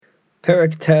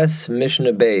Perek Tes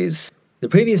Mishnah Beis. The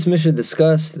previous Mishnah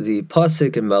discussed the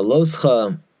pasuk in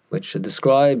Baloscha, which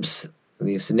describes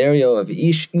the scenario of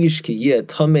Ish ki yeh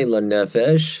tameh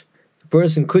lanefesh. The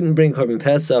person couldn't bring Korban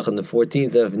Pesach on the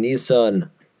 14th of Nisan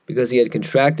because he had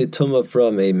contracted tumah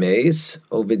from a mace,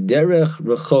 oviderech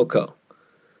rechoka,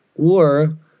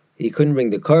 or he couldn't bring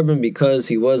the carbon because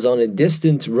he was on a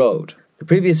distant road. The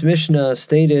previous Mishnah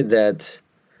stated that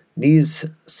these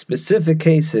specific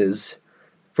cases,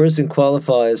 person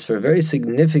qualifies for a very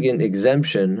significant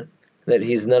exemption, that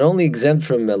he's not only exempt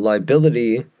from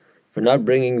liability for not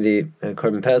bringing the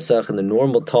Korban Pesach in the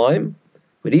normal time,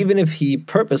 but even if he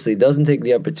purposely doesn't take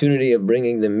the opportunity of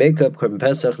bringing the makeup Korban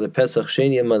Pesach, the Pesach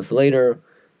Sheni, a month later,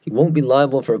 he won't be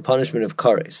liable for a punishment of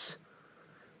kares.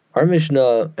 Our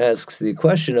Mishnah asks the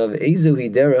question of Ezu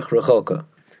hiderech rechoka.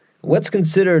 What's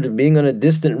considered being on a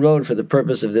distant road for the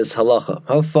purpose of this halacha?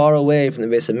 How far away from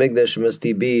the Beis HaMikdash must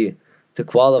he be to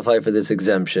qualify for this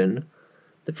exemption?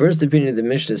 The first opinion of the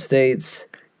Mishnah states,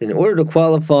 in order to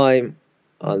qualify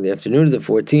on the afternoon of the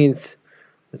 14th,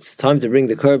 it's time to bring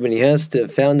the carbon, he has to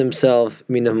have found himself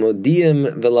min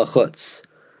ha-Modiim velachutz,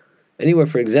 anywhere,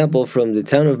 for example, from the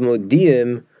town of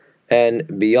Modiim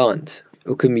and beyond.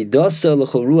 Ukemidasa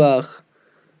l'chol ruach,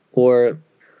 or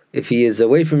if he is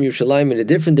away from Yerushalayim in a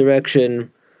different direction,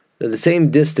 the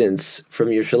same distance from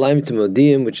Yerushalayim to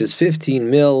Modiim, which is 15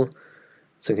 mil.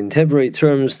 So in contemporary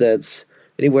terms, that's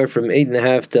anywhere from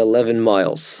 8.5 to 11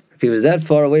 miles. If he was that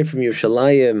far away from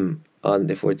Yerushalayim on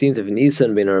the 14th of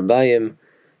Nisan, Ben Arbayim,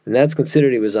 then that's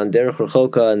considered he was on Derech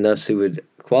Rechoka, and thus he would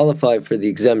qualify for the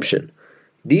exemption.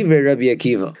 Divrei Rabbi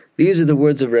Akiva. These are the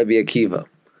words of Rabbi Akiva.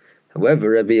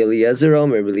 However, Rabbi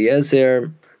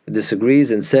Eliezer disagrees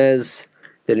and says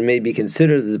that it may be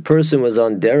considered that the person was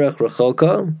on Derech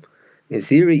Rechoka, in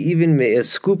theory, even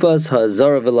me'eskupas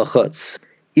ha'azara v'lachutz.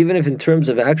 Even if in terms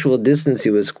of actual distance he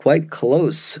was quite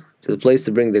close to the place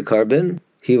to bring the carbon,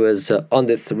 he was on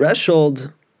the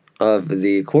threshold of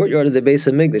the courtyard of the Beis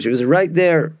HaMikdash. He was right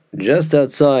there, just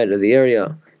outside of the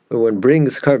area where one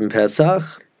brings Korban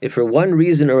Pesach. If for one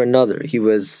reason or another he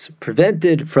was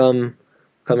prevented from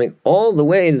coming all the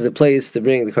way to the place to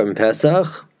bring the Korban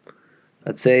Pesach,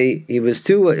 let's say he was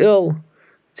too ill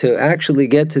to actually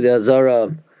get to the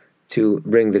Azara to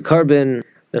bring the carbon,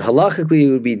 then halachically he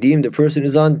would be deemed a person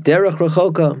who's on Derech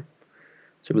Rechoka.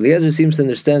 So Eliezer seems to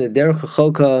understand that Derech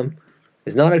Rechoka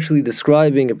is not actually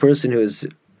describing a person who is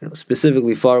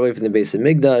specifically far away from the Beis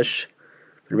HaMikdash,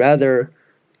 but rather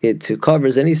it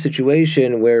covers any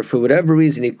situation where for whatever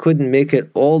reason he couldn't make it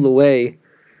all the way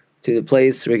to the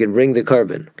place where he could bring the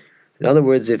carbon. In other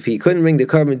words, if he couldn't bring the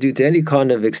carbon due to any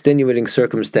kind of extenuating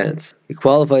circumstance, he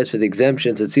qualifies for the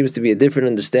exemption. So it seems to be a different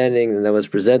understanding than that was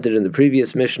presented in the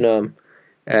previous Mishnah.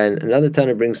 And another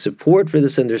Tana brings support for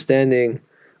this understanding.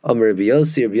 Amar Rabbi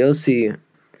Yossi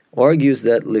argues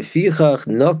that lefichach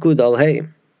nakud al hey.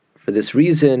 For this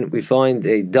reason, we find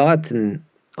a dot in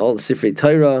all the Sifrei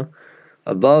Torah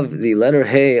above the letter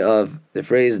hey of the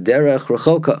phrase derech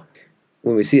rechoka.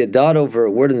 When we see a dot over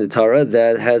a word in the Torah,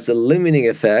 that has a limiting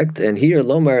effect. And here,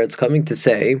 Lomar, it's coming to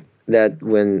say that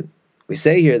when we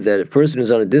say here that a person who's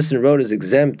on a distant road is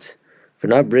exempt for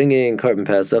not bringing Korban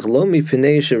Pesach, lo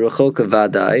mipnei sherechoka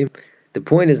vadai. The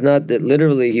point is not that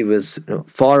literally he was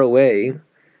far away,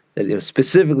 that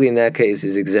specifically in that case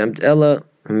he's exempt. Ella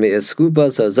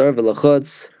me'eskupas hazar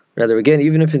v'lachutz. Rather, again,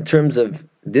 even if in terms of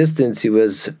distance he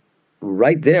was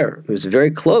right there, he was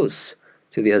very close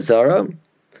to the Azara,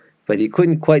 but he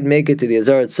couldn't quite make it to the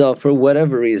Azara itself for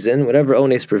whatever reason, whatever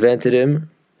ones prevented him,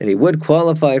 and he would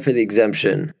qualify for the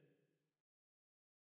exemption.